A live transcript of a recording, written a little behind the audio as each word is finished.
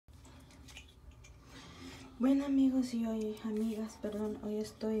Bueno amigos y hoy, amigas, perdón, hoy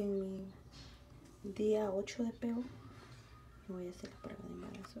estoy en mi día 8 de peo. Voy a hacer la prueba de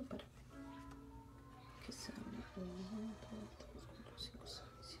embarazo para que salga 1, 2, 3, 4, 5, 6,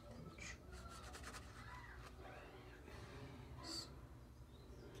 7, 8.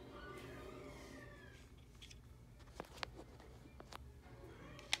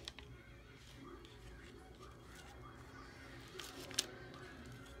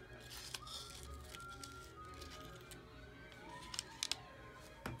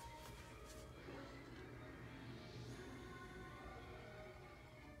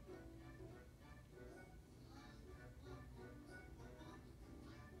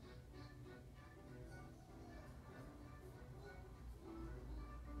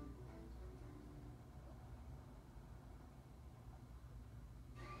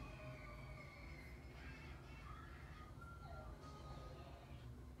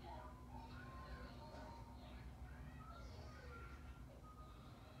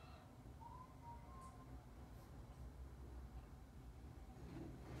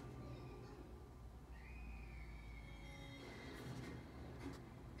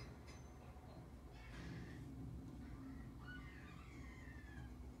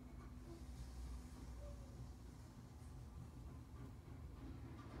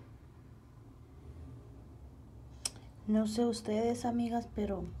 No sé ustedes, amigas,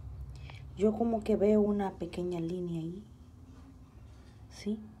 pero yo como que veo una pequeña línea ahí.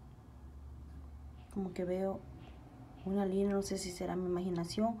 ¿Sí? Como que veo una línea, no sé si será mi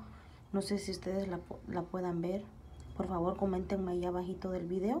imaginación. No sé si ustedes la puedan ver. Por favor, coméntenme ahí abajito del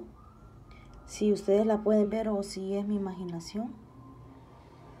video si ustedes la pueden ver o si es mi imaginación.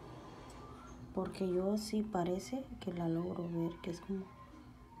 Porque yo sí parece que la logro ver, que es como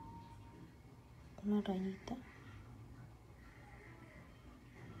una rayita.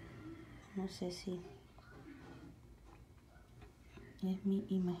 No sé si es mi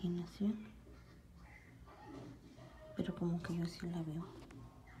imaginación, pero como que yo sí la veo.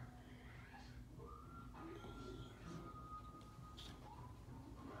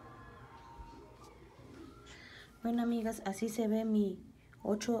 Bueno, amigas, así se ve mi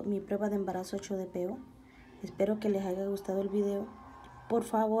prueba de embarazo 8 de peo. Espero que les haya gustado el video. Por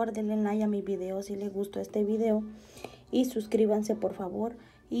favor, denle like a mi video si les gustó este video. Y suscríbanse, por favor.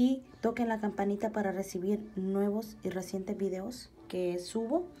 Y toquen la campanita para recibir nuevos y recientes videos que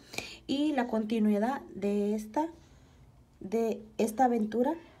subo. Y la continuidad de esta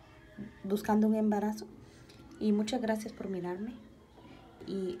aventura buscando un embarazo. Y muchas gracias por mirarme.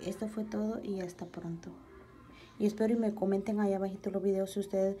 Y esto fue todo y hasta pronto. Y espero y me comenten ahí abajito los videos si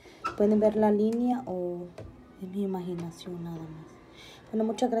ustedes pueden ver la línea o es mi imaginación nada más. Bueno,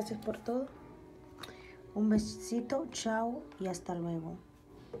 muchas gracias por todo. Un besito, chao y hasta luego.